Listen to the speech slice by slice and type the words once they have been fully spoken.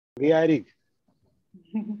Riarig.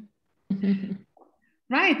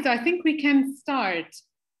 Right, so I think we can start.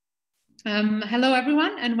 Hello,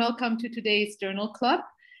 everyone, and welcome to today's Journal Club.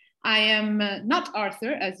 I am not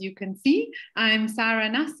Arthur, as you can see. I'm Sarah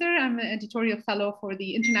Nasser. I'm an editorial fellow for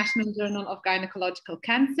the International Journal of Gynecological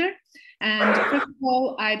Cancer. And first of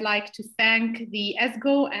all, I'd like to thank the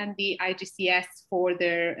ESGO and the IJGC for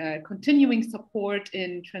their continuing support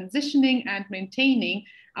in transitioning and maintaining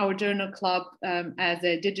our journal club as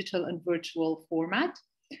a digital and virtual format.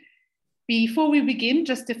 Before we begin,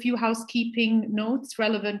 just a few housekeeping notes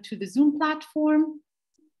relevant to the Zoom platform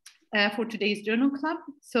for today's Journal Club.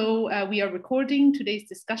 So we are recording today's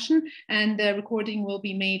discussion, and the recording will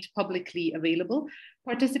be made publicly available.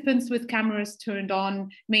 Participants with cameras turned on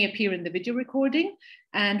may appear in the video recording,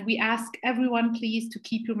 and we ask everyone please to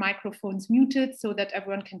keep your microphones muted so that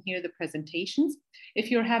everyone can hear the presentations. If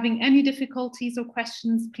you're having any difficulties or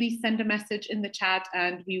questions, please send a message in the chat,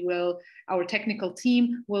 and our technical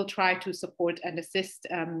team will try to support and assist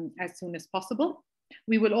as soon as possible.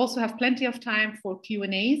 We will also have plenty of time for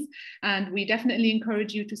Q&As, and we definitely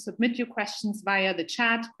encourage you to submit your questions via the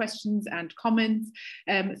chat, questions and comments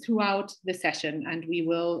throughout the session, and we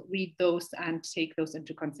will read those and take those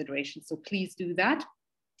into consideration. So please do that.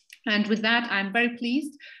 And with that, I'm very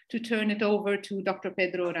pleased to turn it over to Dr.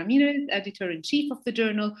 Pedro Ramirez, Editor-in-Chief of the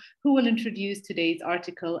journal, who will introduce today's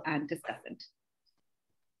article and discussant.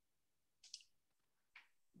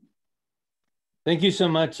 Thank you so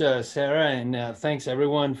much, Sarah, and thanks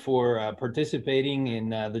everyone for participating in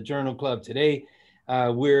the Journal Club today.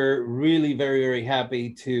 We're really very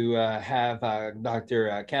happy to have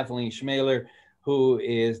Dr. Kathleen Schmaler, who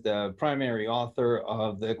is the primary author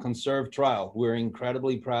of the CONSERVE trial. We're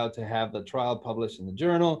incredibly proud to have the trial published in the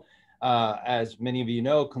journal. As many of you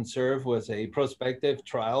know, CONSERVE was a prospective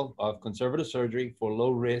trial of conservative surgery for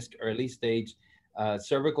low-risk, early-stage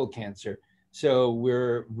cervical cancer. So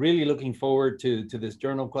we're really looking forward to this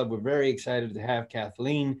Journal Club. We're very excited to have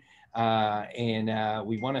Kathleen, and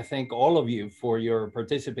we want to thank all of you for your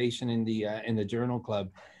participation in the Journal Club.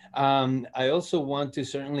 I also want to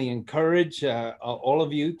certainly encourage all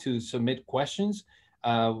of you to submit questions.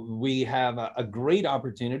 We have a great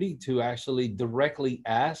opportunity to actually directly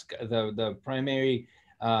ask the primary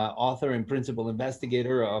author and principal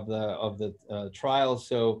investigator of the trial.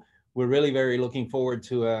 So we're really very looking forward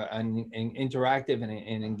to an interactive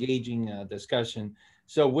and engaging discussion.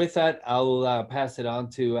 So with that, I'll pass it on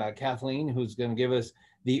to Kathleen, who's going to give us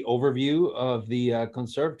the overview of the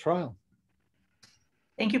CONSERVE trial.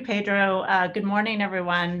 Thank you, Pedro. Good morning,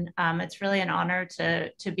 everyone. It's really an honor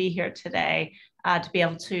to be here today to be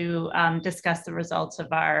able to discuss the results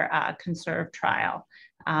of our CONSERVE trial.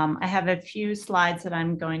 I have a few slides that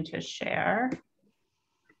I'm going to share.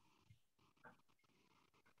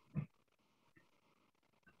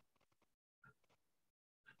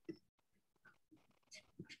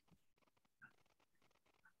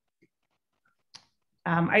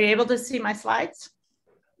 Are you able to see my slides?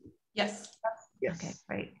 Yes. Yes. Okay,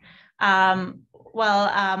 great.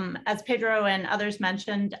 As Pedro and others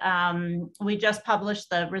mentioned, we just published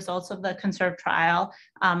the results of the CONSERVE trial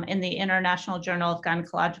in the International Journal of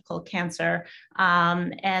Gynecological Cancer.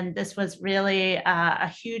 And this was really a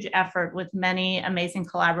huge effort with many amazing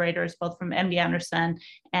collaborators, both from MD Anderson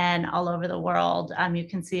and all over the world. You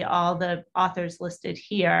can see all the authors listed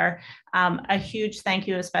here. A huge thank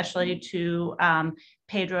you especially to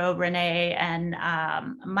Pedro, Renee, and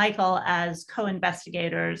Michael as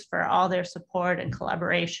co-investigators for all their support and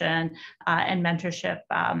collaboration and mentorship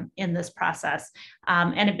in this process.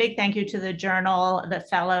 And a big thank you to the journal, the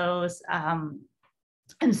fellows,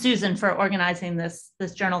 and Susan for organizing this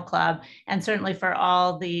journal club, and certainly for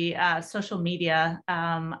all the social media.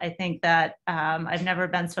 I think that I've never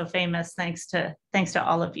been so famous thanks to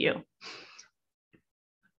all of you.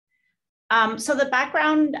 So the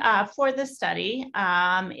background for this study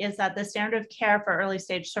is that the standard of care for early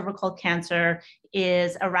stage cervical cancer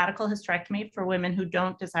is a radical hysterectomy for women who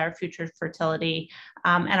don't desire future fertility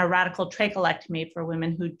and a radical trachelectomy for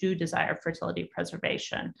women who do desire fertility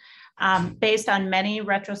preservation. Based on many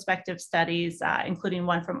retrospective studies, including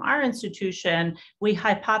one from our institution, we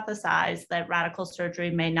hypothesized that radical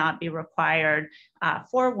surgery may not be required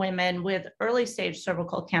for women with early stage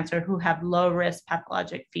cervical cancer who have low risk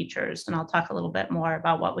pathologic features. And I'll talk a little bit more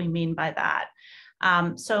about what we mean by that.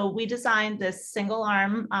 So we designed this single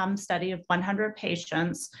arm study of 100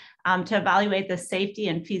 patients to evaluate the safety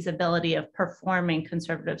and feasibility of performing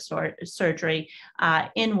conservative surgery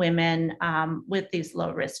in women with these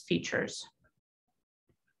low risk features.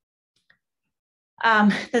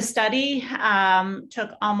 The study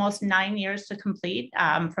took almost 9 years to complete,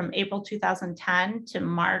 from April 2010 to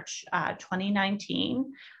March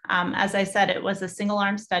 2019. As I said, it was a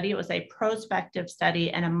single-arm study. It was a prospective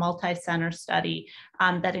study and a multi-center study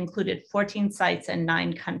that included 14 sites in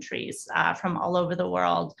 9 countries from all over the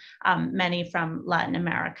world, many from Latin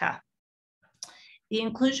America. The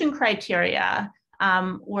inclusion criteria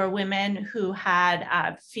were women who had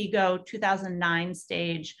FIGO 2009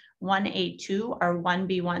 stage 1A2 or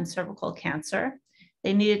 1B1 cervical cancer.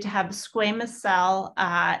 They needed to have squamous cell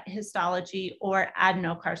histology or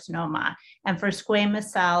adenocarcinoma. And for squamous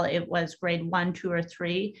cell, it was grade 1, 2, or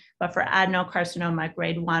 3, but for adenocarcinoma,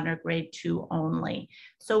 grade 1 or grade 2 only.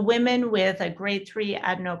 So women with a grade 3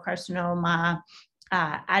 adenocarcinoma,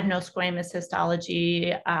 adenosquamous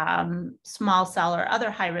histology, small cell or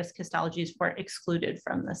other high-risk histologies were excluded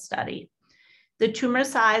from the study. The tumor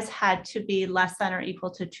size had to be less than or equal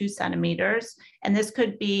to 2 centimeters. And this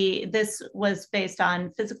was based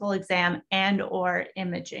on physical exam and or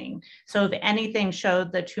imaging. So if anything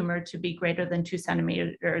showed the tumor to be greater than 2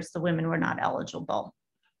 centimeters, the women were not eligible.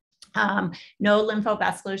 No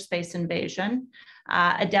lymphovascular space invasion,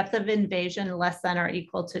 a depth of invasion less than or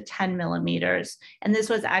equal to 10 millimeters. And this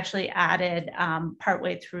was actually added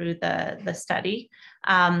partway through the study.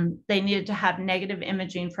 They needed to have negative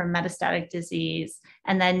imaging for metastatic disease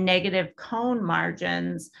and then negative cone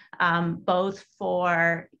margins, both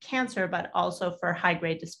for cancer, but also for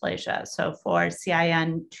high-grade dysplasia. So for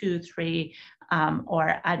CIN 2, 3,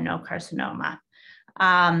 or adenocarcinoma.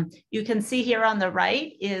 You can see here on the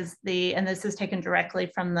right is and this is taken directly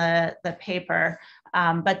from the paper,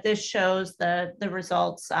 but this shows the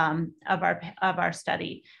results of our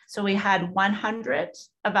study. So we had 100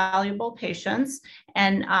 evaluable patients,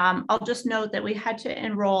 and I'll just note that we had to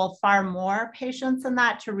enroll far more patients than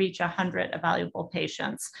that to reach 100 evaluable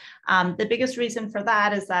patients. The biggest reason for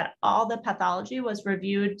that is that all the pathology was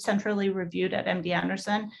centrally reviewed at MD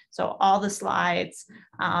Anderson, so all the slides,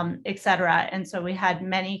 et cetera. And so we had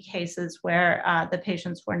many cases where the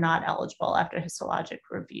patients were not eligible after histologic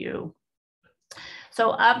review.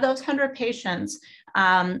 So of those 100 patients,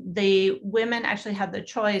 the women actually had the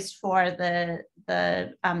choice for the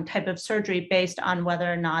type of surgery based on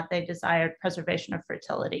whether or not they desired preservation of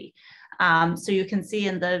fertility. So you can see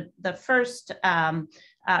in the first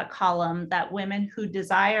column that women who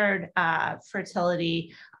desired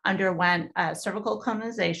fertility underwent cervical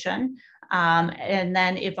colonization. And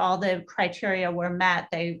then if all the criteria were met,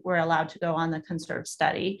 they were allowed to go on the conserved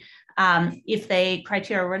study. If the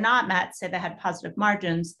criteria were not met, say they had positive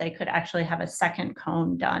margins, they could actually have a second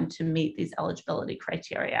cone done to meet these eligibility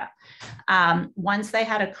criteria. Once they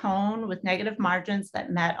had a cone with negative margins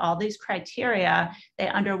that met all these criteria, they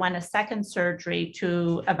underwent a second surgery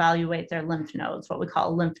to evaluate their lymph nodes, what we call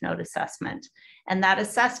a lymph node assessment. And that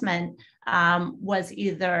assessment was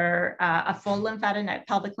either a full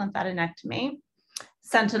pelvic lymphadenectomy,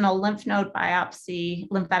 sentinel lymph node biopsy,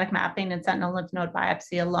 lymphatic mapping and sentinel lymph node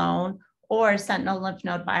biopsy alone, or sentinel lymph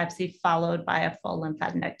node biopsy followed by a full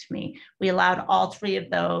lymphadenectomy. We allowed all 3 of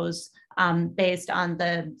those based on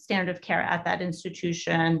the standard of care at that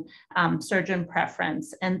institution, surgeon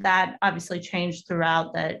preference, and that obviously changed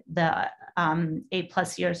throughout the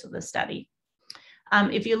 8+ years of the study.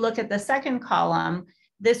 If you look at the second column,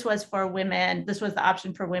 this was for women, this was the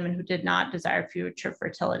option for women who did not desire future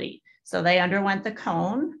fertility. So they underwent the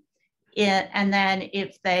cone, and then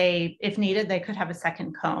if needed, they could have a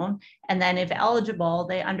second cone. And then if eligible,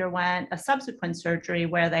 they underwent a subsequent surgery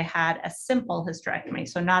where they had a simple hysterectomy.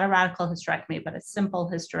 So not a radical hysterectomy, but a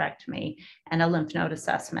simple hysterectomy and a lymph node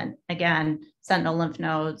assessment. Again, sentinel lymph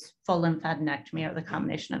nodes, full lymphadenectomy, or the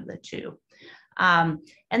combination of the 2. And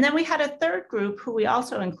then we had a third group who we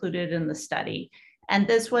also included in the study. And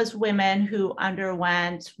this was women who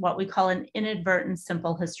underwent what we call an inadvertent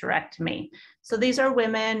simple hysterectomy. So these are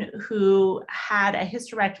women who had a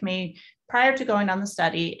hysterectomy prior to going on the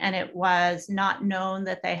study, and it was not known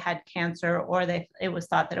that they had cancer, or it was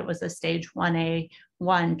thought that it was a stage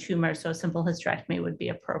 1A1 tumor, so a simple hysterectomy would be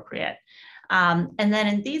appropriate. And then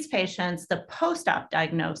in these patients, the post-op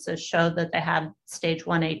diagnosis showed that they had stage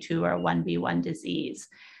 1A2 or 1B1 disease.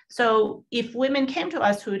 So if women came to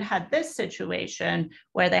us who had had this situation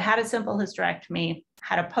where they had a simple hysterectomy,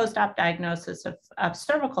 had a post-op diagnosis of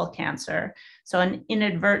cervical cancer, so an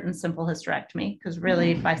inadvertent simple hysterectomy, because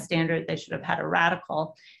really by standard, they should have had a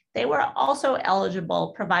radical, they were also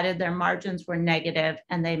eligible provided their margins were negative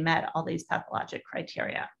and they met all these pathologic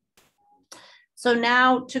criteria. So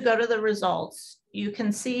now to go to the results, you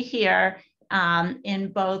can see here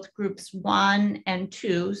in both groups 1 and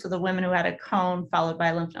 2, so the women who had a cone followed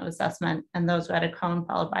by lymph node assessment and those who had a cone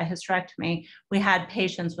followed by hysterectomy, we had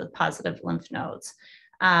patients with positive lymph nodes.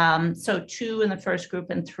 So 2 in the first group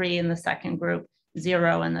and 3 in the second group,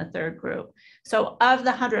 0 in the third group. So of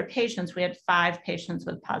the 100 patients, we had 5 patients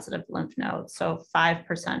with positive lymph nodes, so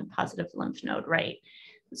 5% positive lymph node rate.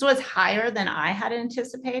 This was higher than I had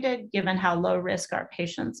anticipated, given how low risk our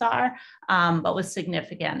patients are, but was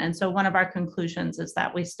significant. And so one of our conclusions is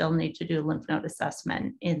that we still need to do lymph node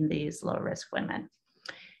assessment in these low risk women.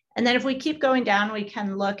 And then if we keep going down, we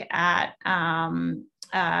can look at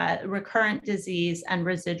recurrent disease and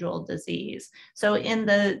residual disease. So in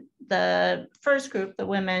the first group, the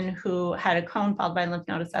women who had a cone followed by lymph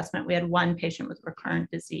node assessment, we had 1 patient with recurrent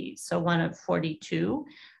disease, so 1 of 42.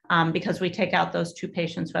 Because we take out those 2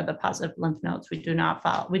 patients who had the positive lymph nodes, we did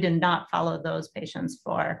not follow those patients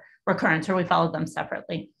for recurrence, or we followed them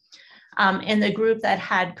separately. In the group that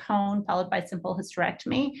had cone followed by simple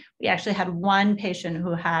hysterectomy, we actually had 1 patient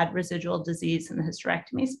who had residual disease in the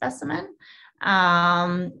hysterectomy specimen.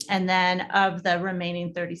 And then of the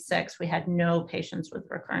remaining 36, we had no patients with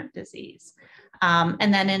recurrent disease.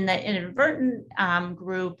 And then in the inadvertent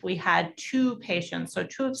group, we had 2 patients, so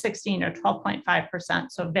 2 of 16 or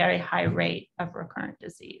 12.5%, so very high rate of recurrent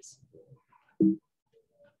disease.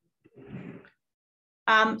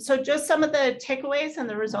 So just some of the takeaways and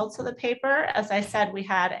the results of the paper. As I said, we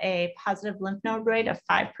had a positive lymph node rate of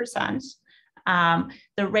 5%.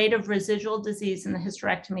 The rate of residual disease in the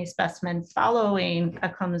hysterectomy specimen following a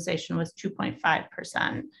conization was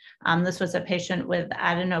 2.5%. This was a patient with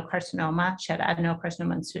adenocarcinoma. She had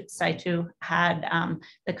adenocarcinoma in situ, had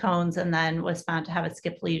the cones, and then was found to have a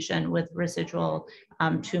skip lesion with residual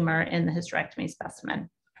tumor in the hysterectomy specimen.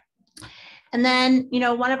 And then,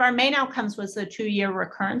 one of our main outcomes was the 2-year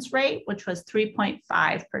recurrence rate, which was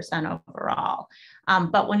 3.5% overall.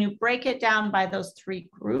 But when you break it down by those 3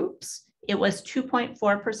 groups, it was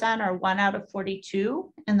 2.4%, or 1 out of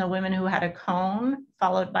 42 in the women who had a cone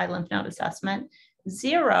followed by lymph node assessment,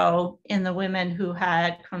 0 in the women who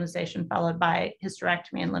had conization followed by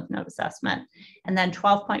hysterectomy and lymph node assessment, and then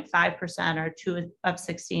 12.5%, or 2 of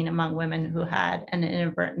 16 among women who had an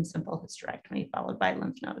inadvertent simple hysterectomy followed by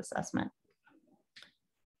lymph node assessment.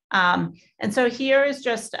 And so here is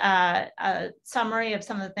just a summary of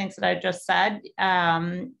some of the things that I just said.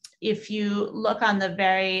 If you look on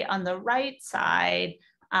the right side,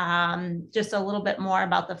 just a little bit more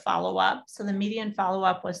about the follow-up. So the median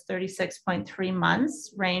follow-up was 36.3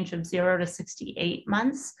 months, range of 0 to 68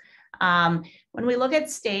 months. When we look at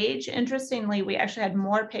stage, interestingly, we actually had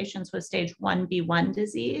more patients with stage 1B1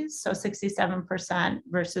 disease, so 67%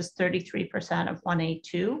 versus 33% of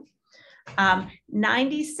 1A2.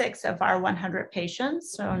 96 of our 100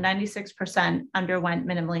 patients, so 96%, underwent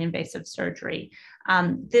minimally invasive surgery.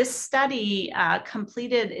 This study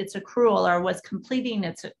completed its accrual, or was completing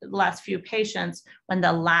its last few patients when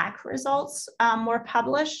the LAC results were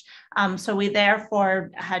published. So we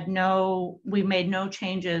therefore we made no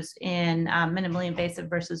changes in minimally invasive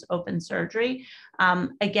versus open surgery.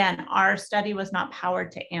 Again, our study was not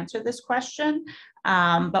powered to answer this question.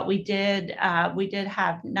 But we did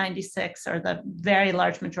have 96, or the very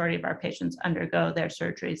large majority of our patients, undergo their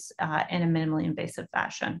surgeries in a minimally invasive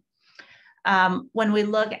fashion. When we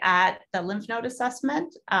look at the lymph node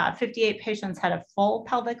assessment, 58 patients had a full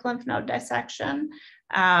pelvic lymph node dissection.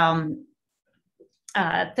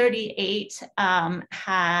 38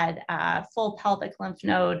 had full pelvic lymph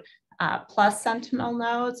node plus sentinel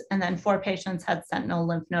nodes, and then 4 patients had sentinel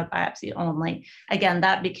lymph node biopsy only. Again,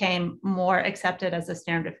 that became more accepted as a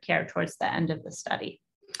standard of care towards the end of the study.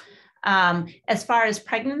 As far as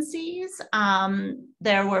pregnancies,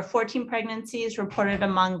 there were 14 pregnancies reported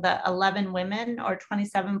among the 11 women, or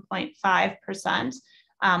 27.5%,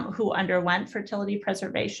 who underwent fertility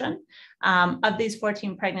preservation. Of these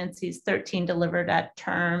 14 pregnancies, 13 delivered at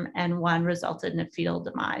term, and 1 resulted in a fetal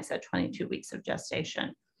demise at 22 weeks of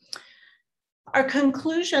gestation. Our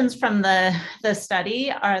conclusions from the study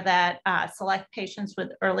are that select patients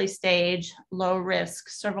with early stage, low risk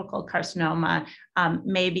cervical carcinoma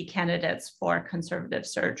may be candidates for conservative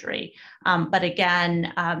surgery. But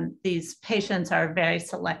again, these patients are a very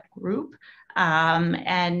select group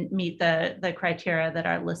and meet the criteria that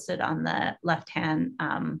are listed on the left-hand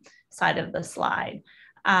side of the slide.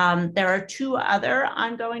 There are 2 other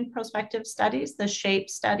ongoing prospective studies, the SHAPE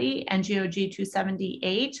study and GOG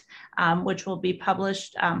 278, which will be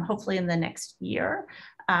published hopefully in the next year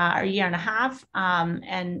or year and a half.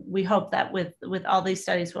 And we hope that with all these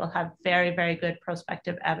studies, we'll have very, very good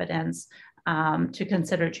prospective evidence to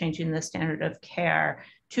consider changing the standard of care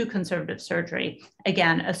to conservative surgery,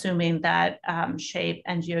 again, assuming that SHAPE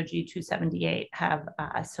and GOG 278 have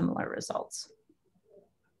similar results.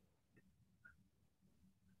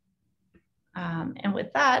 And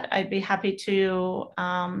with that, I'd be happy to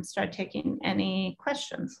start taking any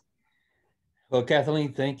questions. Well,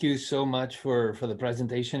 Kathleen, thank you so much for the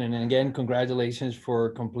presentation. And again, congratulations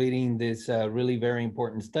for completing this really very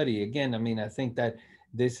important study. Again, I mean, I think that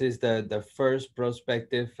this is the first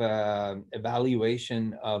prospective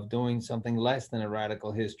evaluation of doing something less than a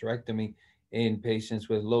radical hysterectomy in patients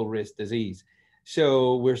with low-risk disease.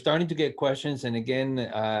 So we're starting to get questions. And again,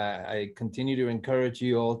 I continue to encourage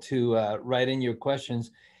you all to write in your questions.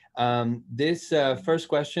 This first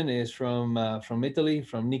question is from Italy,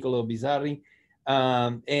 from Nicolo Bizzarri.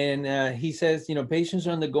 And he says, you know, patients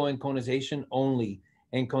undergoing conization only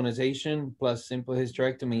and conization plus simple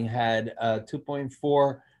hysterectomy had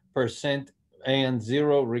 2.4% and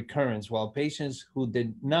 0 recurrence, while patients who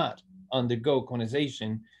did not undergo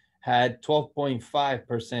conization had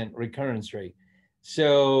 12.5% recurrence rate.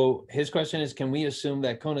 So his question is, can we assume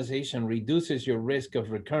that conization reduces your risk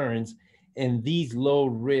of recurrence in these low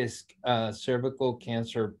risk cervical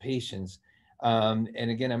cancer patients? And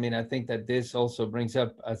again, I mean, I think that this also brings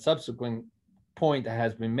up a subsequent point that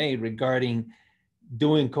has been made regarding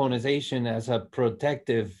doing conization as a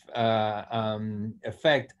protective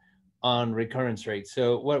effect on recurrence rate.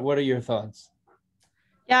 So what are your thoughts?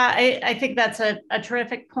 Yeah, I think that's a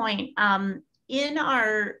terrific point. In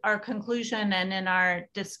our conclusion and in our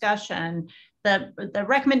discussion, the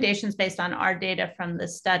recommendations based on our data from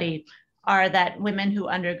this study are that women who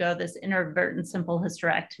undergo this inadvertent simple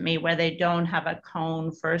hysterectomy, where they don't have a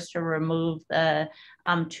cone first to remove the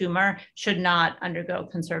tumor, should not undergo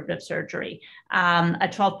conservative surgery. A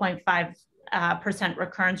 12.5%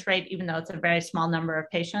 recurrence rate, even though it's a very small number of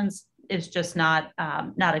patients, is just not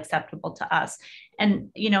acceptable to us.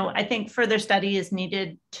 And, you know, I think further study is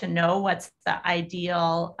needed to know what's the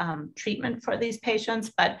ideal treatment for these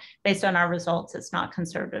patients, but based on our results, it's not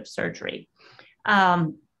conservative surgery.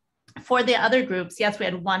 For the other groups, yes, we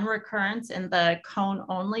had 1 recurrence in the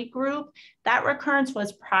cone-only group. That recurrence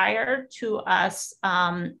was prior to us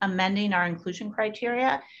amending our inclusion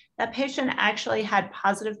criteria. That patient actually had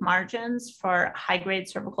positive margins for high-grade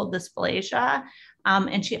cervical dysplasia,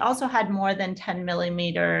 and she also had more than 10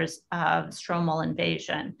 millimeters of stromal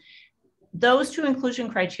invasion. Those 2 inclusion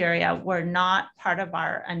criteria were not part of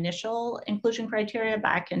our initial inclusion criteria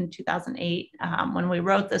back in 2008 when we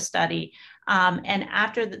wrote the study. And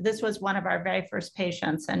after this was one of our very first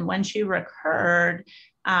patients. And when she recurred,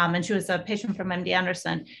 and she was a patient from MD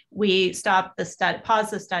Anderson, we stopped the study,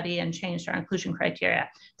 paused the study, and changed our inclusion criteria.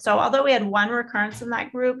 So although we had 1 recurrence in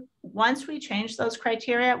that group, once we changed those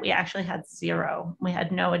criteria, we actually had 0. We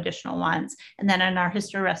had no additional ones. And then in our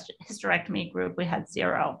hysterectomy group, we had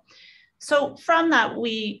 0. So from that,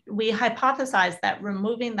 we hypothesized that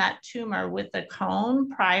removing that tumor with the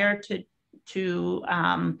cone prior to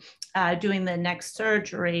doing the next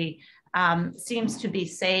surgery seems to be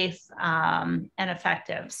safe and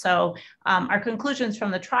effective. So our conclusions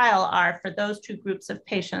from the trial are for those 2 groups of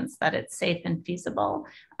patients that it's safe and feasible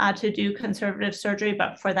to do conservative surgery,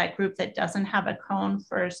 but for that group that doesn't have a cone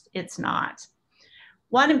first, it's not.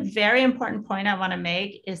 One very important point I want to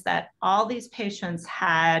make is that all these patients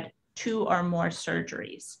had 2 or more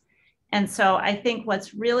surgeries. And so I think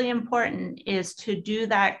what's really important is to do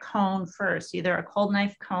that cone first, either a cold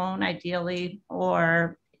knife cone ideally,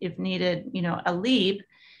 or if needed, you know, a LEAP,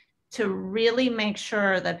 to really make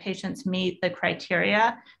sure that patients meet the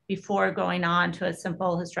criteria before going on to a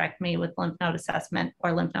simple hysterectomy with lymph node assessment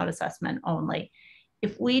or lymph node assessment only.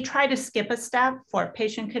 If we try to skip a step for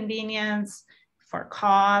patient convenience, for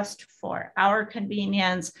cost, for our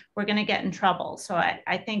convenience, we're going to get in trouble. So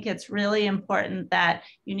I think it's really important that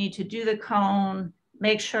you need to do the cone,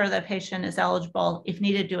 make sure the patient is eligible. If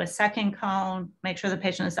needed, do a second cone, make sure the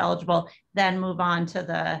patient is eligible, then move on to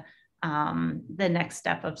the next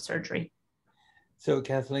step of surgery. So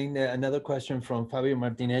Kathleen, another question from Fabio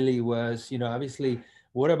Martinelli was, you know, obviously,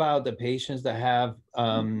 what about the patients that have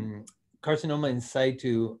carcinoma in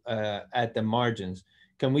situ at the margins?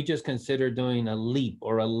 Can we just consider doing a LEAP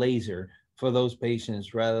or a laser for those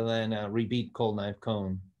patients rather than a repeat cold knife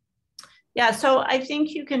cone? Yeah, so I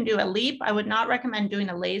think you can do a LEAP. I would not recommend doing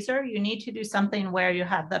a laser. You need to do something where you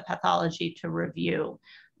have the pathology to review.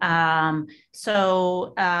 When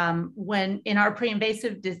in our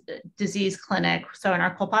pre-invasive disease clinic, so in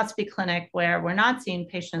our colposcopy clinic where we're not seeing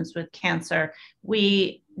patients with cancer,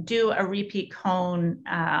 we do a repeat cone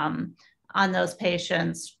on those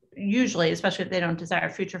patients usually, especially if they don't desire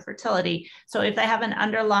future fertility. So if they have an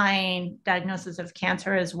underlying diagnosis of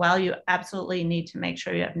cancer as well, you absolutely need to make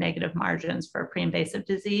sure you have negative margins for pre-invasive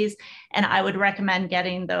disease. And I would recommend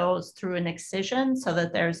getting those through an excision so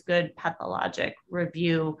that there's good pathologic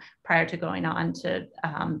review prior to going on to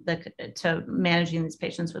managing these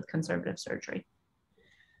patients with conservative surgery.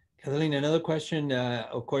 Kathleen, another question,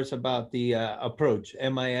 of course, about the approach,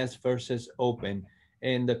 MIS versus open.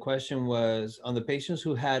 And the question was, on the patients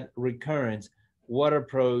who had recurrence, what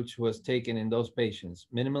approach was taken in those patients,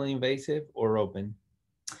 minimally invasive or open?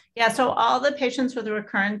 Yeah, so all the patients with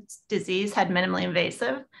recurrent disease had minimally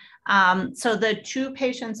invasive. So the 2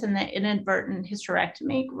 patients in the inadvertent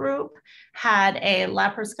hysterectomy group had a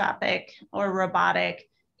laparoscopic or robotic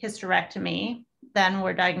hysterectomy, then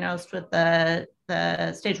were diagnosed with the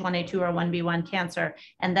stage 1A2 or 1B1 cancer,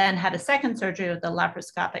 and then had a second surgery with the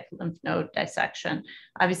laparoscopic lymph node dissection.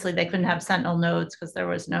 Obviously, they couldn't have sentinel nodes because there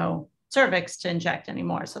was no cervix to inject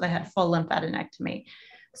anymore, so they had full lymphadenectomy.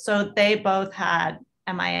 So they both had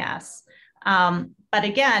MIS. But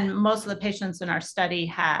again, most of the patients in our study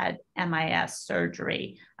had MIS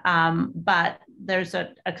surgery. But there's a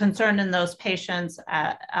concern in those patients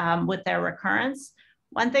with their recurrence.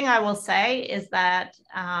 One thing I will say is that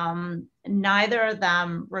neither of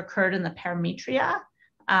them recurred in the parametria.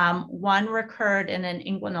 One recurred in an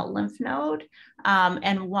inguinal lymph node,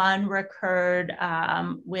 and one recurred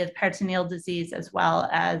with peritoneal disease as well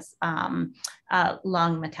as lung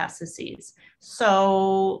metastases.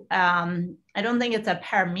 So I don't think it's a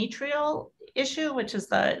parametrial issue, which is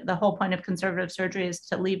the whole point of conservative surgery is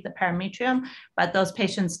to leave the parametrium, but those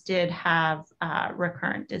patients did have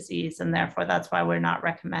recurrent disease, and therefore that's why we're not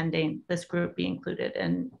recommending this group be included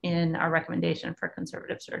in our recommendation for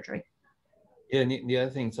conservative surgery. Yeah, and the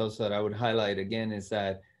other things also that I would highlight again is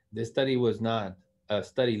that this study was not a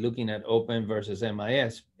study looking at open versus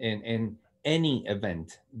MIS, and any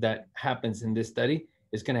event that happens in this study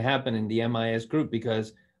is going to happen in the MIS group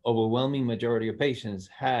because overwhelming majority of patients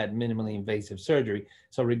had minimally invasive surgery.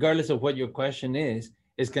 So regardless of what your question is,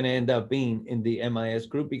 it's going to end up being in the MIS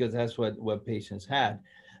group because that's what patients had.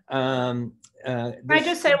 Can I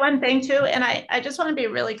just say one thing too? And I just want to be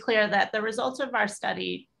really clear that the results of our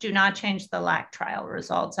study do not change the LAC trial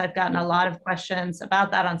results. I've gotten a lot of questions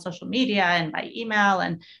about that on social media and by email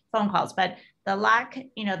and phone calls, but the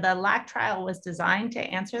LAC trial was designed to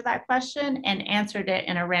answer that question and answered it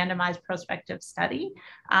in a randomized prospective study.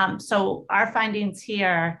 So our findings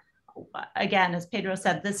here, again, as Pedro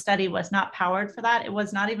said, this study was not powered for that. It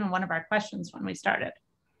was not even one of our questions when we started.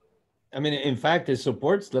 I mean, in fact, it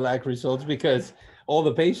supports the LAC results because all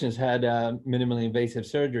the patients had minimally invasive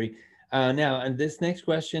surgery. Now, and this next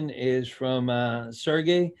question is from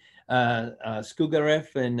Sergey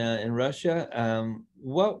Skugarev in Russia.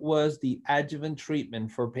 What was the adjuvant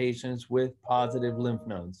treatment for patients with positive lymph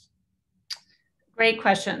nodes? Great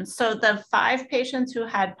question. So the 5 patients who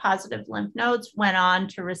had positive lymph nodes went on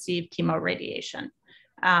to receive chemoradiation.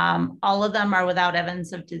 All of them are without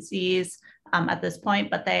evidence of disease at this point,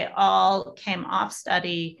 but they all came off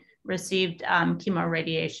study, received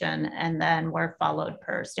chemoradiation, and then were followed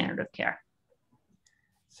per standard of care.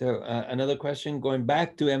 So another question, going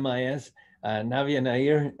back to MIS, Navia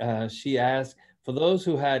Nair, she asked, for those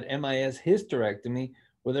who had MIS hysterectomy,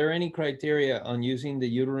 were there any criteria on using the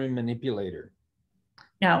uterine manipulator?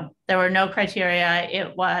 No, there were no criteria.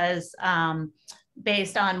 It was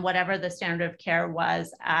based on whatever the standard of care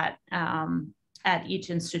was at each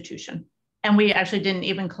institution. And we actually didn't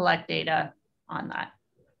even collect data on that.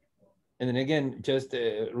 And then again, just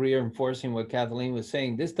reinforcing what Kathleen was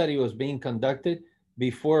saying, this study was being conducted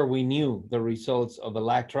before we knew the results of the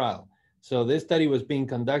LAC trial. So this study was being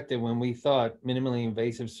conducted when we thought minimally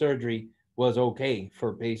invasive surgery was okay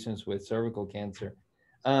for patients with cervical cancer.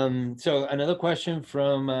 So another question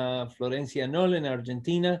from Florencia Noll in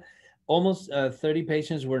Argentina. Almost 30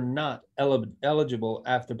 patients were not eligible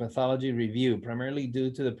after pathology review, primarily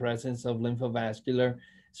due to the presence of lymphovascular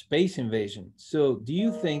space invasion. So do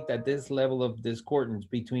you think that this level of discordance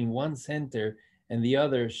between one center and the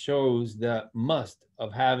other shows the must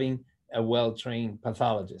of having a well-trained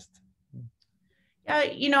pathologist?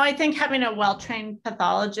 I think having a well-trained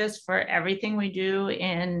pathologist for everything we do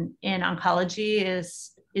in oncology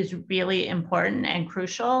is really important and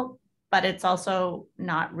crucial, but it's also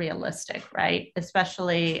not realistic, right?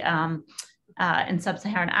 Especially in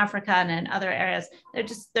sub-Saharan Africa and in other areas,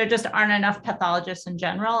 there just aren't enough pathologists in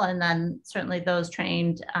general, and then certainly those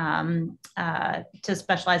trained to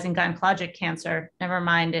specialize in gynecologic cancer, never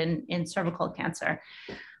mind in cervical cancer.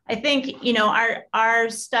 I think, you know, our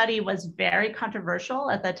study was very controversial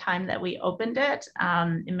at the time that we opened it.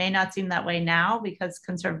 It may not seem that way now because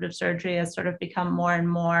conservative surgery has sort of become more and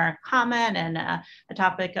more common and a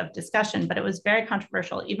topic of discussion, but it was very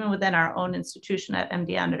controversial even within our own institution at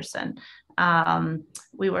MD Anderson.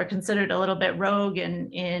 We were considered a little bit rogue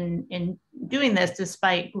in doing this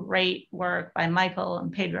despite great work by Michael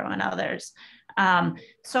and Pedro and others.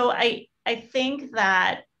 So I think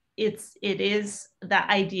that it is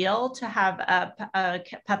the ideal to have a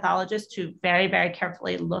pathologist to very, very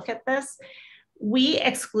carefully look at this. We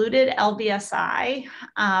excluded LVSI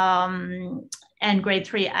and grade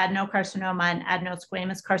 3 adenocarcinoma and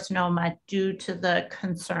adenosquamous carcinoma due to the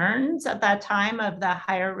concerns at that time of the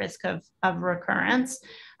higher risk of recurrence.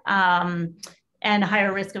 And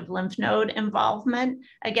higher risk of lymph node involvement.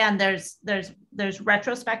 Again, there's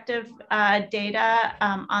retrospective data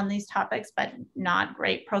on these topics, but not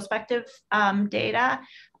great prospective data.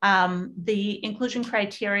 The inclusion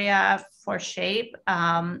criteria for SHAPE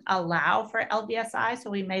allow for LVSI, so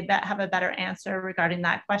we may have a better answer regarding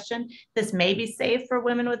that question. This may be safe for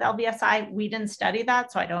women with LVSI. We didn't study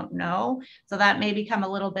that, so I don't know. So that may become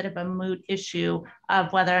a little bit of a moot issue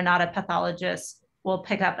of whether or not a pathologist will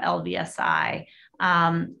pick up LVSI.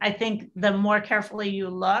 I think the more carefully you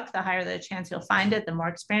look, the higher the chance you'll find it, the more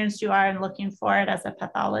experienced you are in looking for it as a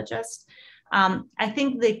pathologist. I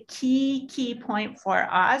think the key point for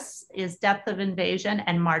us is depth of invasion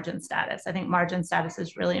and margin status. I think margin status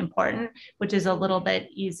is really important, which is a little bit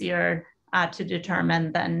easier to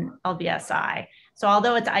determine than LVSI. So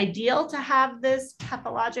although it's ideal to have this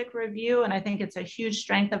pathologic review, and I think it's a huge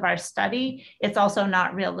strength of our study, it's also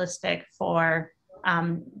not realistic for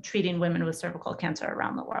treating women with cervical cancer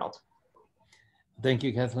around the world. Thank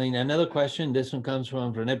you, Kathleen. Another question, this one comes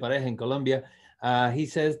from Rene Pareja in Colombia. He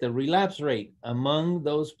says the relapse rate among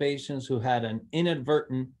those patients who had an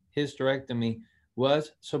inadvertent hysterectomy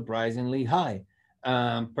was surprisingly high,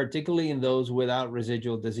 particularly in those without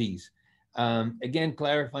residual disease. Again,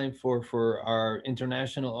 clarifying for our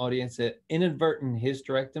international audience that inadvertent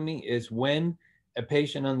hysterectomy is when a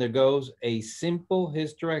patient undergoes a simple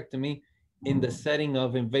hysterectomy in the setting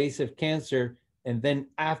of invasive cancer, and then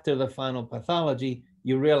after the final pathology,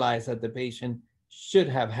 you realize that the patient should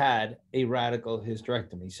have had a radical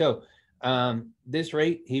hysterectomy. So this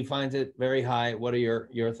rate, he finds it very high. What are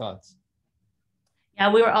your thoughts?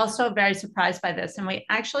 Yeah, we were also very surprised by this, and we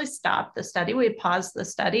actually stopped the study. We paused the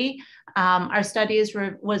study. Our study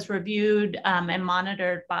was reviewed and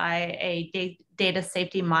monitored by a data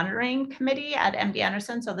safety monitoring committee at MD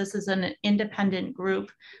Anderson. So this is an independent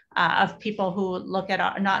group of people who look at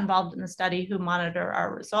are not involved in the study, who monitor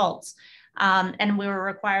our results. And we were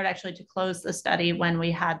required actually to close the study when we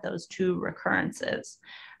had those 2 recurrences.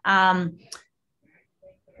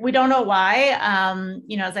 We don't know why.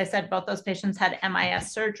 You know, as I said, both those patients had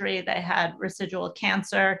MIS surgery. They had residual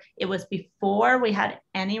cancer. It was before we had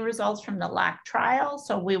any results from the LAC trial.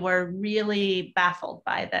 So we were really baffled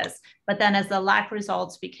by this. But then as the LAC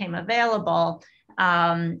results became available,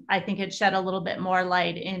 I think it shed a little bit more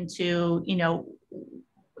light into, you know,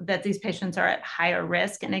 that these patients are at higher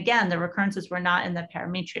risk. And again, the recurrences were not in the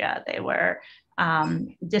parametria. They were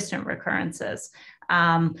distant recurrences.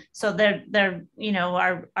 So they're, you know,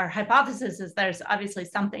 our hypothesis is there's obviously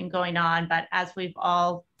something going on, but as we've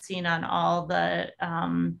all seen on all the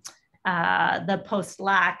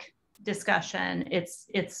post-LAC discussion, it's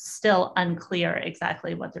still unclear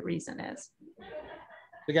exactly what the reason is.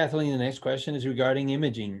 So Kathleen, the next question is regarding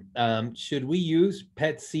imaging. Should we use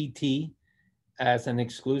PET-CT as an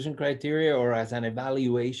exclusion criteria or as an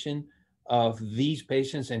evaluation of these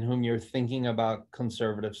patients in whom you're thinking about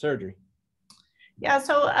conservative surgery? Yeah,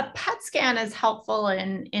 so a PET scan is helpful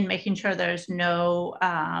in making sure there's no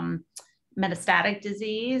metastatic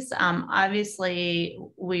disease. Obviously,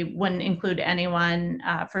 we wouldn't include anyone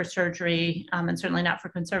for surgery, and certainly not for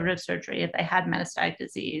conservative surgery if they had metastatic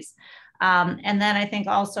disease. And then I think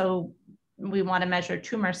also we want to measure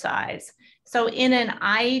tumor size. So in an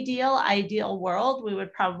ideal world, we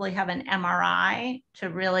would probably have an MRI to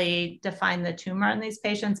really define the tumor in these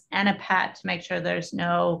patients and a PET to make sure there's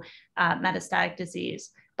no metastatic disease.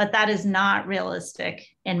 But that is not realistic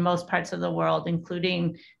in most parts of the world,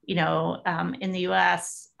 including, you know, in the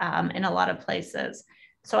US, in a lot of places.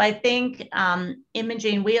 So I think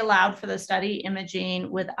imaging, we allowed for the study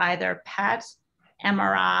imaging with either PET,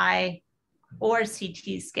 MRI, or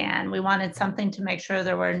CT scan. We wanted something to make sure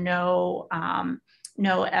there were no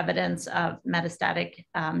evidence of metastatic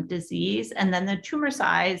disease. And then the tumor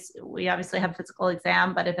size, we obviously have physical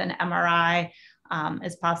exam, but if an MRI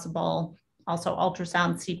is possible, also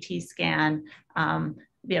ultrasound, CT scan,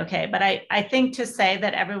 be okay. But I think to say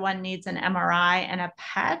that everyone needs an MRI and a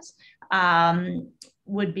PET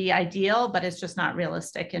would be ideal, but it's just not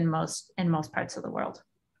realistic in most parts of the world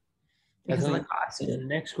because of the cost. The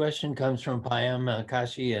next question comes from Payam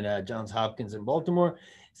Kashi at Johns Hopkins in Baltimore.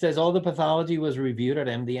 It says, all the pathology was reviewed at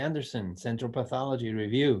MD Anderson, Central Pathology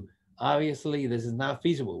Review. Obviously, this is not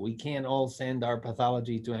feasible. We can't all send our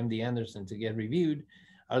pathology to MD Anderson to get reviewed.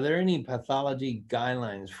 Are there any pathology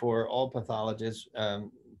guidelines for all pathologists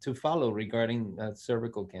to follow regarding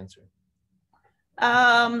cervical cancer?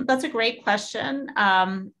 That's a great question.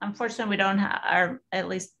 Unfortunately, we don't have, at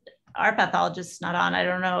least our pathologist is not on. I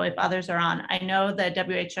don't know if others are on. I know the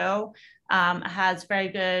WHO has very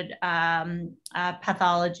good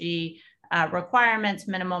pathology requirements,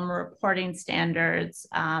 minimum reporting standards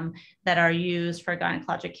that are used for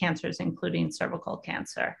gynecologic cancers, including cervical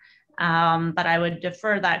cancer. But I would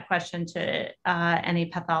defer that question to any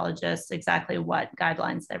pathologists, exactly what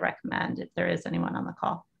guidelines they recommend, if there is anyone on the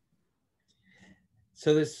call.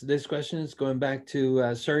 So this question is going back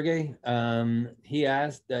to Sergey. He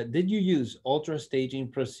asked, did you use ultra staging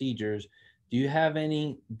procedures? Do you have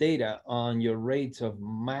any data on your rates of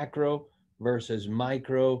macro versus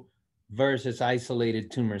micro versus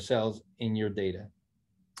isolated tumor cells in your data?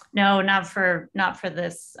 No, not for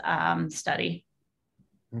this study.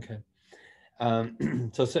 Okay.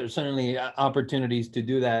 So certainly opportunities to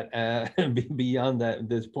do that beyond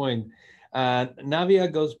this point.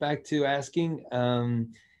 Navia goes back to asking,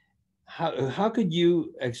 how could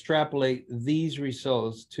you extrapolate these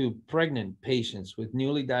results to pregnant patients with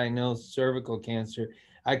newly diagnosed cervical cancer?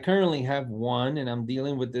 I currently have one and I'm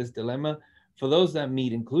dealing with this dilemma. For those that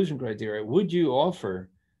meet inclusion criteria, would you offer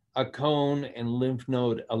a cone and lymph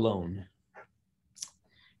node alone?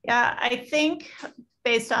 Yeah, I think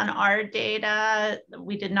based on our data,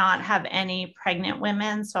 we did not have any pregnant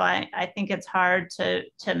women. So I think it's hard to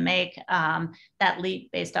make that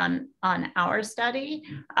leap based on our study.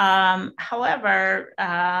 However,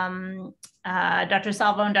 Dr.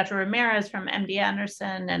 Salvo and Dr. Ramirez from MD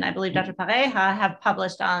Anderson, and I believe Dr. Pareja have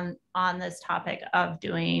published on this topic of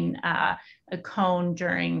doing a cone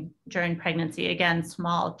during pregnancy, again,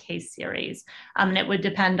 small case series. And it would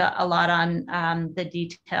depend a lot on the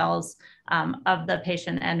details of the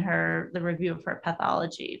patient and the review of her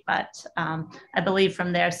pathology. But I believe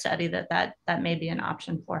from their study that may be an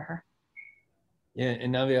option for her. Yeah,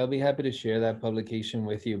 and Navi, I'll be happy to share that publication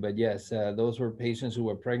with you. But yes, those were patients who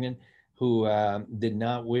were pregnant who did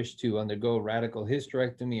not wish to undergo radical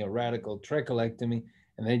hysterectomy or radical trachelectomy,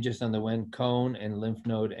 and they just underwent cone and lymph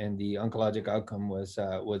node, and the oncologic outcome was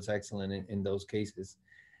excellent in those cases.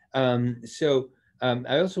 I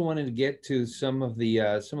also wanted to get to some of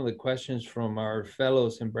the questions from our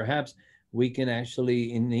fellows, and perhaps we can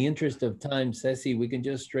actually, in the interest of time, Ceci, we can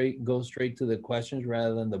just go straight to the questions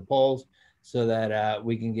rather than the polls, so that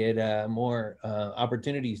we can get more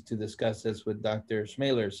opportunities to discuss this with Dr.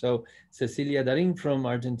 Schmaler. So Cecilia Darin from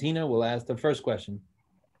Argentina will ask the first question.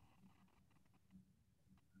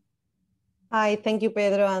 Hi, thank you,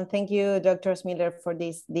 Pedro, and thank you, Dr. Schmaler, for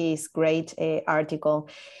this great article.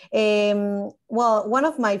 Well, one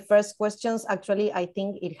of my first questions, actually, I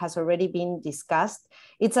think it has already been discussed.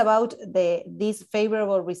 It's about these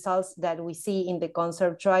favorable results that we see in the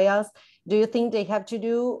CONSERVE trials. Do you think they have to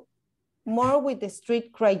do more with the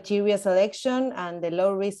strict criteria selection and the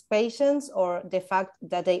low-risk patients, or the fact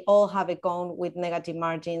that they all have a cone with negative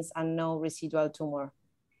margins and no residual tumor?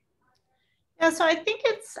 Yeah, so I think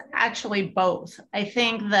it's actually both. I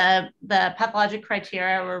think the pathologic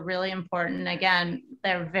criteria were really important. Again,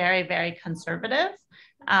 they're very, very conservative.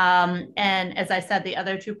 And as I said, the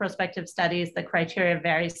other two prospective studies, the criteria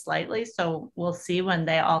vary slightly. So we'll see when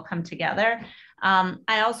they all come together.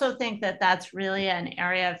 I also think that that's really an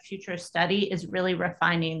area of future study, is really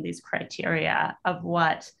refining these criteria of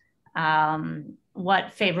what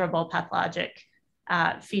favorable pathologic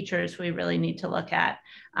features we really need to look at.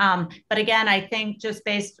 But again, I think just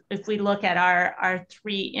if we look at our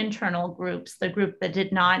three internal groups, the group that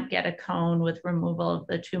did not get a cone with removal of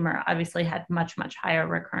the tumor obviously had much, much higher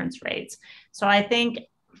recurrence rates. So I think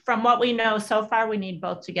from what we know so far, we need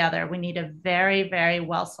both together. We need a very, very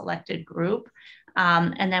well-selected group.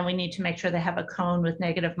 And then we need to make sure they have a cone with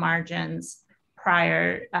negative margins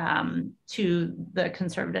prior to the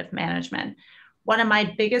conservative management. One of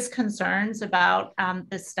my biggest concerns about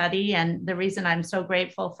this study, and the reason I'm so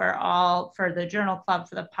grateful for the Journal Club,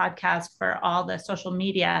 for the podcast, for all the social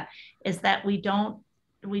media, is that we don't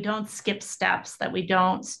skip steps, that we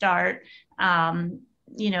don't start saying,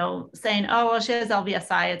 oh, well, she has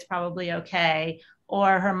LVSI, it's probably okay,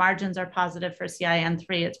 or her margins are positive for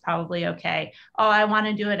CIN3, it's probably okay. Oh, I want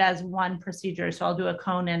to do it as one procedure, so I'll do a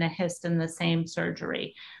cone and a hyst in the same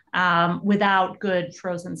surgery without good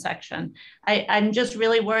frozen section. I'm just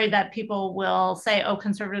really worried that people will say, oh,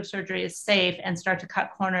 conservative surgery is safe and start to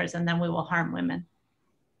cut corners, and then we will harm women.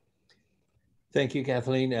 Thank you,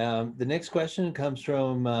 Kathleen. The next question comes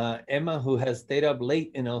from Emma, who has stayed up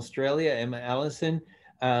late in Australia, Emma Allison.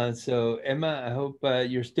 So Emma, I hope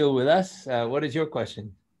you're still with us. What is your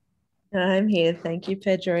question? I'm here. Thank you,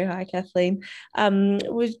 Pedro. Hi, Kathleen.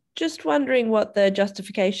 Was just wondering what the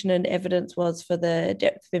justification and evidence was for the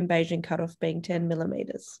depth of invasion cutoff being 10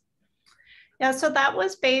 millimeters. Yeah, so that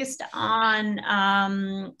was based on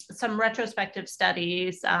some retrospective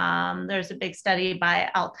studies. There's a big study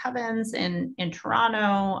by Al Covens in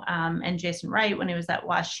Toronto and Jason Wright when he was at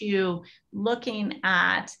WashU, looking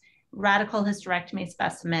at radical hysterectomy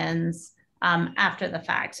specimens after the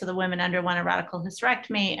fact. So the women underwent a radical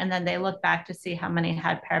hysterectomy, and then they looked back to see how many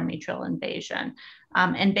had parametrial invasion.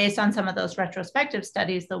 And based on some of those retrospective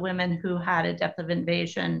studies, the women who had a depth of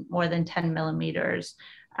invasion more than 10 millimeters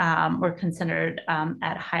were considered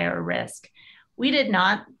at higher risk. We did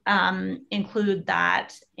not include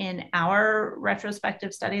that in our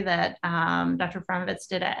retrospective study that Dr. Framovitz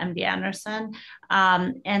did at MD Anderson.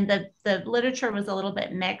 And the literature was a little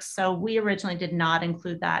bit mixed. So we originally did not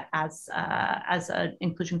include that as an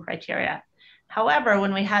inclusion criteria. However,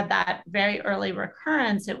 when we had that very early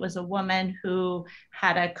recurrence, it was a woman who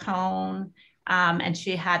had a cone and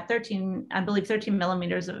she had 13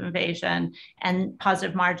 millimeters of invasion and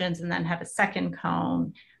positive margins, and then had a second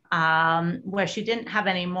cone where she didn't have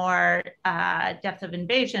any more depth of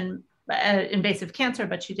invasion, invasive cancer,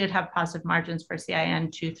 but she did have positive margins for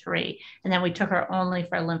CIN2-3. And then we took her only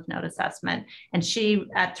for a lymph node assessment. And she,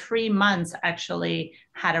 at 3 months, actually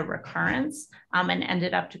had a recurrence and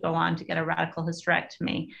ended up to go on to get a radical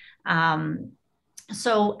hysterectomy.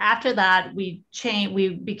 So after that, we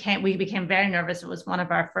became very nervous. It was one of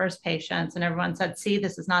our first patients, and everyone said, see,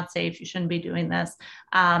 this is not safe. You shouldn't be doing this.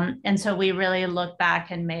 And so we really looked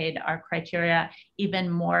back and made our criteria even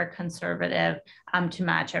more conservative to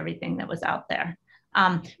match everything that was out there.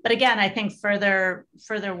 But again, I think further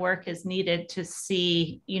work is needed to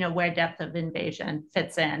see, where depth of invasion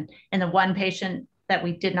fits in. In the one patient that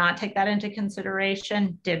we did not take that into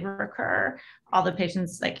consideration did recur. All the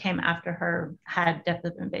patients that came after her had depth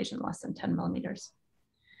of invasion less than 10 millimeters.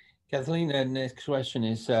 Kathleen, the next question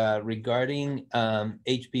is regarding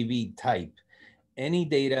HPV type. Any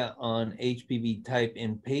data on HPV type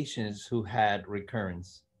in patients who had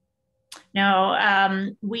recurrence?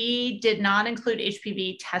 No, we did not include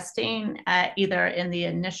HPV testing either in the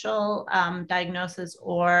initial diagnosis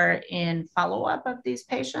or in follow-up of these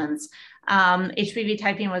patients. HPV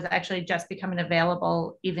typing was actually just becoming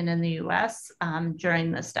available even in the US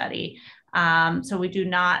during the study. So we do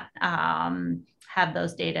not have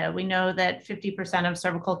those data. We know that 50% of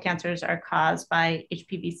cervical cancers are caused by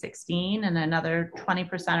HPV-16 and another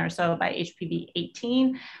 20% or so by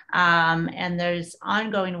HPV-18. And there's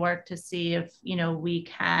ongoing work to see if, we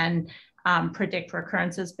can predict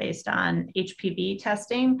recurrences based on HPV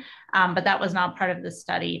testing, but that was not part of the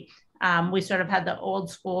study. We sort of had the old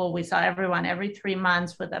school, we saw everyone every 3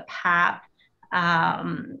 months with a PAP,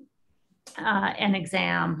 an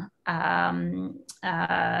exam,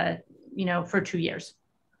 for 2 years.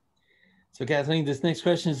 So Kathleen, this next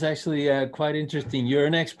question is actually quite interesting. You're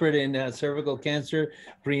an expert in cervical cancer,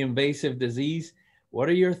 pre-invasive disease. What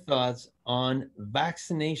are your thoughts on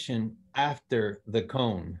vaccination after the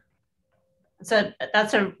cone? So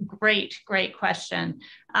that's a great question.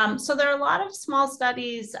 So there are a lot of small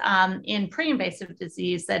studies in pre-invasive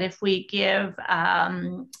disease that if we give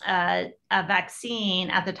a vaccine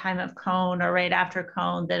at the time of cone or right after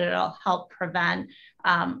cone, that it'll help prevent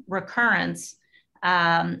recurrence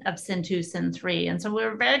of CIN2, CIN3. And so we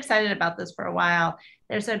were very excited about this for a while.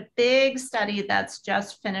 There's a big study that's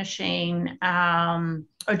just finishing,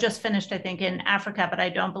 or just finished, I think, in Africa, but I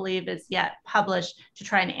don't believe is yet published to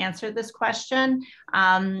try and answer this question.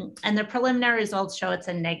 And the preliminary results show it's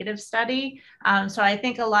a negative study. So I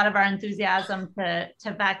think a lot of our enthusiasm to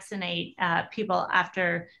vaccinate people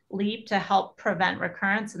after LEAP to help prevent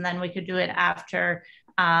recurrence, and then we could do it after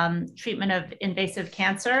treatment of invasive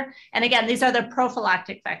cancer. And again, these are the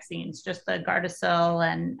prophylactic vaccines, just the Gardasil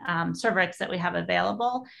and Cervarix that we have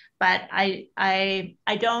available. But I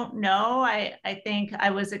don't know. I think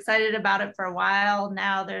I was excited about it for a while.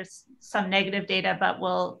 Now there's some negative data, but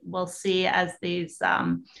we'll see as these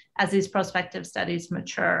prospective studies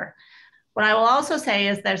mature. What I will also say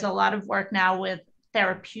is there's a lot of work now with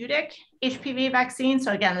therapeutic HPV vaccines.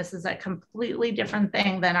 So again, this is a completely different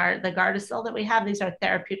thing than the Gardasil that we have. These are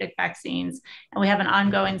therapeutic vaccines. And we have an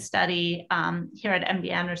ongoing study here at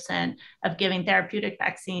MD Anderson of giving therapeutic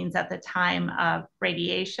vaccines at the time of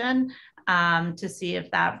radiation to see if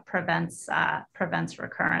that prevents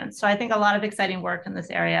recurrence. So I think a lot of exciting work in this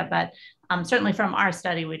area, but certainly from our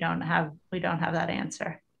study, we don't have that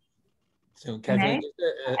answer. So Kathleen,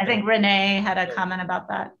 I think Renee had a comment about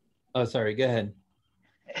that. Oh, sorry, go ahead.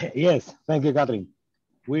 Yes, thank you, Catherine.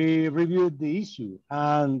 We reviewed the issue,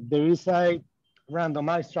 and there is a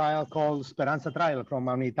randomized trial called Speranza trial from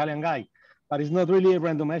an Italian guy, but it's not really a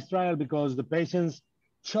randomized trial because the patients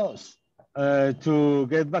chose to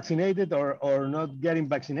get vaccinated or not getting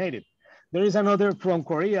vaccinated. There is another from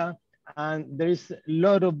Korea, and there is a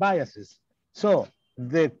lot of biases. So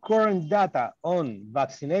the current data on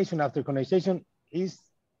vaccination after colonization is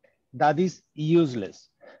useless.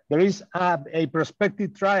 There is a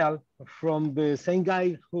prospective trial from the same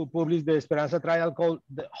guy who published the Speranza trial called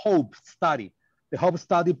the HOPE study. The HOPE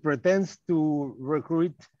study pretends to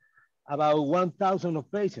recruit about 1,000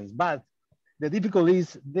 of patients, but the difficulty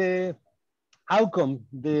is the outcome,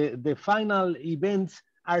 the final events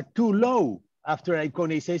are too low after a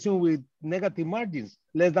colonization with negative margins,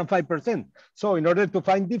 less than 5%. So in order to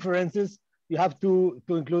find differences, you have to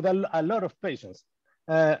include a lot of patients.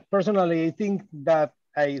 Personally, I think that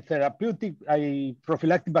a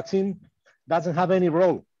prophylactic vaccine doesn't have any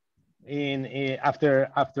role in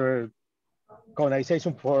after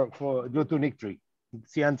colonization due to NIC3,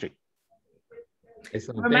 CN3.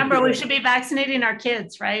 Remember, we should be vaccinating our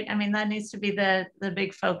kids, right? I mean, that needs to be the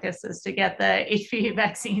big focus, is to get the HPV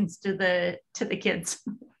vaccines to the kids.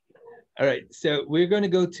 All right, so we're going to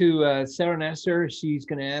go to Sarah Nasser. She's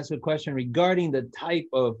going to ask a question regarding the type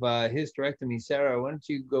of hysterectomy. Sarah, why don't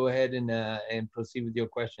you go ahead and proceed with your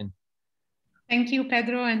question? Thank you,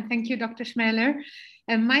 Pedro, and thank you, Dr. Schmeller.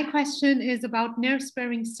 And my question is about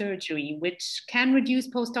nerve-sparing surgery, which can reduce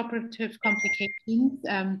postoperative complications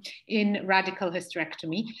in radical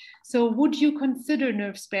hysterectomy. So would you consider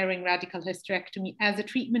nerve-sparing radical hysterectomy as a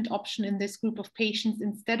treatment option in this group of patients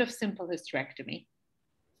instead of simple hysterectomy?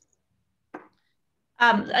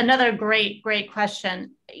 Another great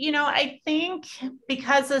question. You know, I think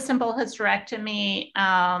because the simple hysterectomy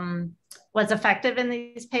was effective in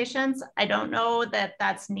these patients, I don't know that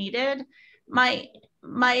that's needed.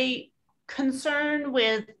 My concern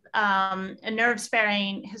with a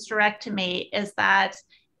nerve-sparing hysterectomy is that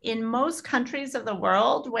in most countries of the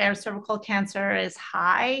world where cervical cancer is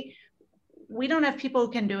high, we don't have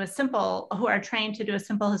people who are trained to do a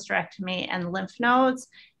simple hysterectomy and lymph nodes,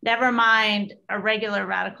 never mind a regular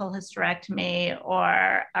radical hysterectomy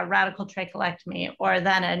or a radical trachelectomy, or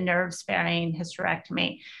then a nerve-sparing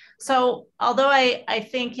hysterectomy. So although I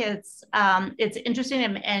think it's interesting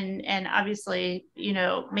and obviously, you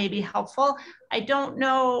know, maybe helpful, I don't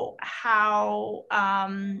know how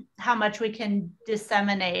much we can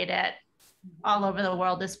disseminate it all over the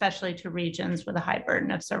world, especially to regions with a high burden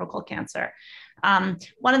of cervical cancer.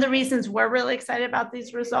 One of the reasons we're really excited about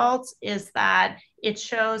these results is that it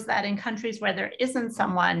shows that in countries where there isn't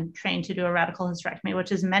someone trained to do a radical hysterectomy,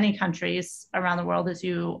 which is many countries around the world, as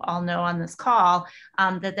you all know on this call,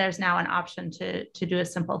 that there's now an option to do a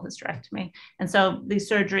simple hysterectomy. And so these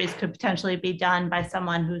surgeries could potentially be done by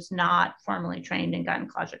someone who's not formally trained in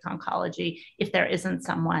gynecologic oncology if there isn't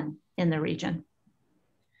someone in the region.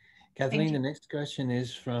 Kathleen, the next question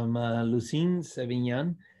is from Lucine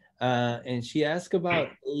Sevignan, and she asked about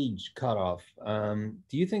age cutoff.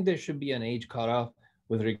 Do you think there should be an age cutoff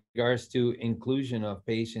with regards to inclusion of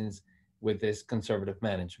patients with this conservative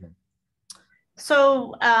management?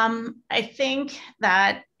 So I think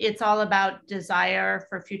that it's all about desire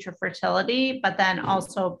for future fertility, but then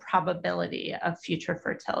also probability of future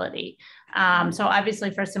fertility. So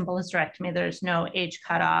obviously for simple hysterectomy, there's no age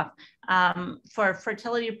cutoff. For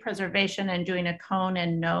fertility preservation and doing a cone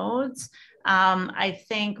and nodes, I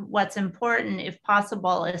think what's important, if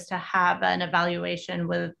possible, is to have an evaluation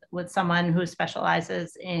with someone who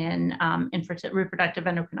specializes in reproductive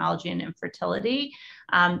endocrinology and infertility,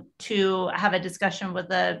 to have a discussion with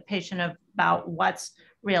the patient about what's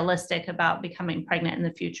realistic about becoming pregnant in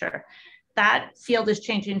the future. That field is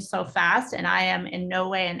changing so fast, and I am in no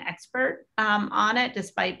way an expert on it,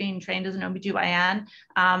 despite being trained as an OBGYN.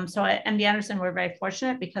 So at MD Anderson, we're very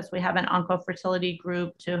fortunate because we have an oncofertility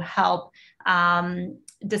group to help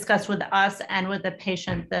discuss with us and with the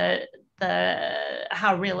patient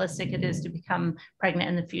how realistic it is to become pregnant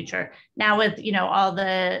in the future. Now with, you know, all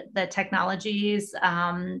the technologies,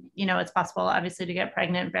 you know, it's possible obviously to get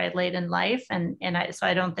pregnant very late in life. So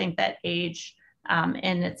I don't think that age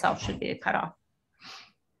in itself should be a cutoff.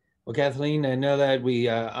 Well, Kathleen, I know that we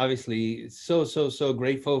obviously so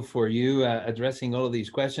grateful for you addressing all of these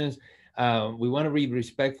questions. We want to be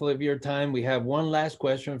respectful of your time. We have one last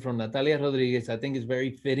question from Natalia Rodriguez. I think it's very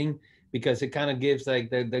fitting because it kind of gives like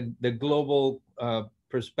the global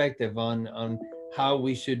perspective on how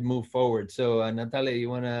we should move forward. So Natalia, you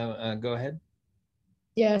want to go ahead?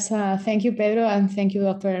 Yes, thank you, Pedro, and thank you,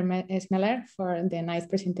 Dr. Smeller, for the nice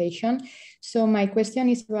presentation. So my question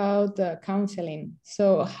is about counseling.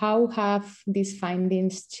 So how have these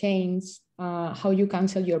findings changed how you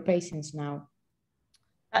counsel your patients now?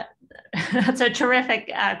 That's a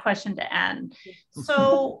terrific question to end.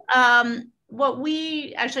 So what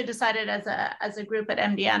we actually decided as a group at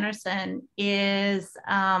MD Anderson is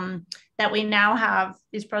that we now have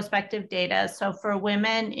these prospective data. So for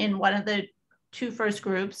women in one of the two first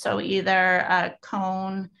groups, so either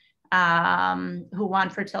cone who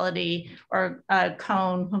want fertility or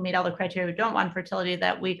cone who meet all the criteria who don't want fertility,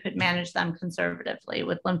 that we could manage them conservatively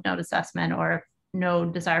with lymph node assessment, or no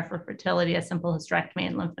desire for fertility, a simple hysterectomy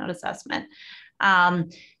and lymph node assessment.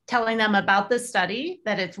 Telling them about this study,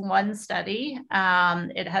 that it's one study,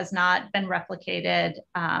 it has not been replicated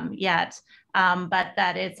yet, but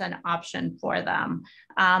that it's an option for them.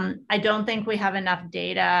 I don't think we have enough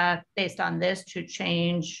data based on this to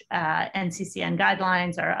change NCCN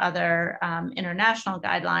guidelines or other international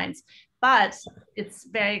guidelines, but it's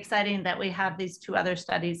very exciting that we have these two other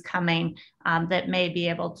studies coming that may be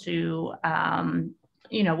able to,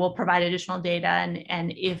 will provide additional data,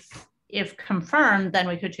 and if confirmed, then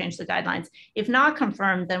we could change the guidelines. If not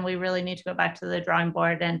confirmed, then we really need to go back to the drawing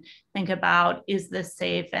board and think about, is this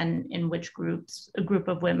safe, and in which a group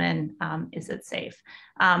of women is it safe?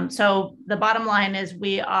 So the bottom line is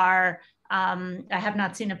we are, I have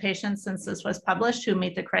not seen a patient since this was published who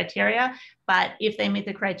meet the criteria, but if they meet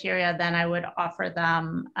the criteria, then I would offer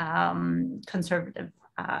them conservative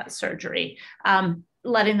surgery,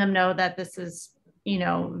 letting them know that this is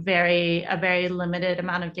a very limited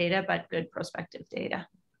amount of data, but good prospective data.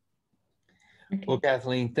 Okay. Well,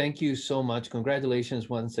 Kathleen, thank you so much. Congratulations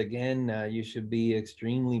once again. You should be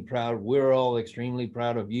extremely proud. We're all extremely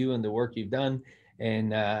proud of you and the work you've done,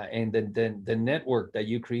 and the network that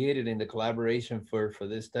you created in the collaboration for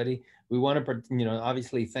this study. We want to,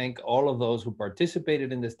 obviously thank all of those who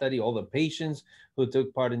participated in the study, all the patients who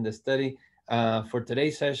took part in the study. For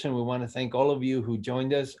today's session, we want to thank all of you who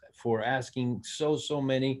joined us for asking so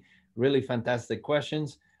many really fantastic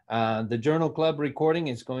questions. The Journal Club recording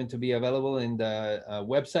is going to be available in the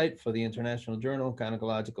website for the International Journal of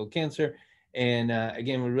Gynecological Cancer. And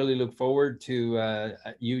again, we really look forward to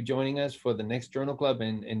you joining us for the next Journal Club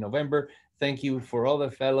in November. Thank you for all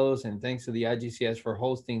the fellows, and thanks to the IJGCS for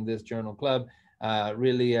hosting this Journal Club.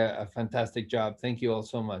 Really a fantastic job. Thank you all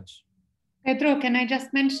so much. Pedro, can I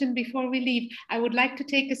just mention before we leave, I would like to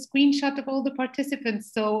take a screenshot of all the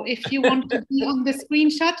participants. So if you want to be on the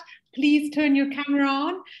screenshot, please turn your camera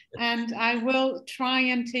on and I will try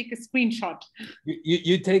and take a screenshot.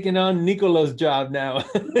 You're taking on Nicolo's job now.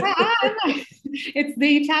 It's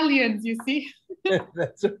the Italians, you see.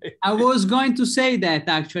 That's right. I was going to say that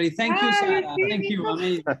actually. Thank you, Sarah. You Thank you.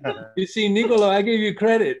 Amazing. You see, Nicolo, I give you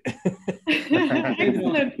credit.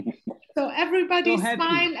 Excellent. So everybody So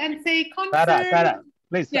smile and say concert. Sarah,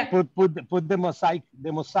 please, Yeah. put the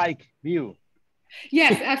mosaic view.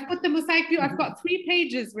 Yes, I've put the mosaic view. I've got 3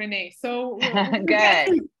 pages, Renee. So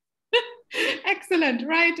good. Excellent.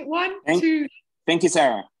 Right. 1, 2. Thank you,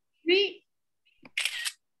 Sarah. 3.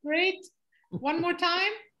 Great. One more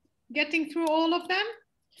time. Getting through all of them.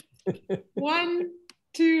 1,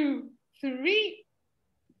 2, 3.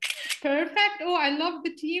 Perfect. Oh, I love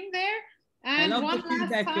the team there. And I love one the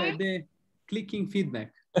feedback, last time. the clicking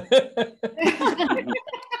feedback.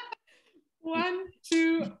 1,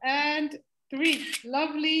 2, and 3.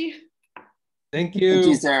 Lovely. Thank you. Thank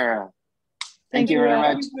you, Sarah. Thank you very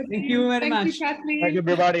much. Thank you very much. Thank you, Kathleen. Thank you,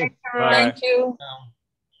 everybody. Thank you.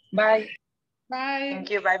 Bye. Bye. Thank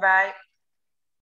you. Bye-bye.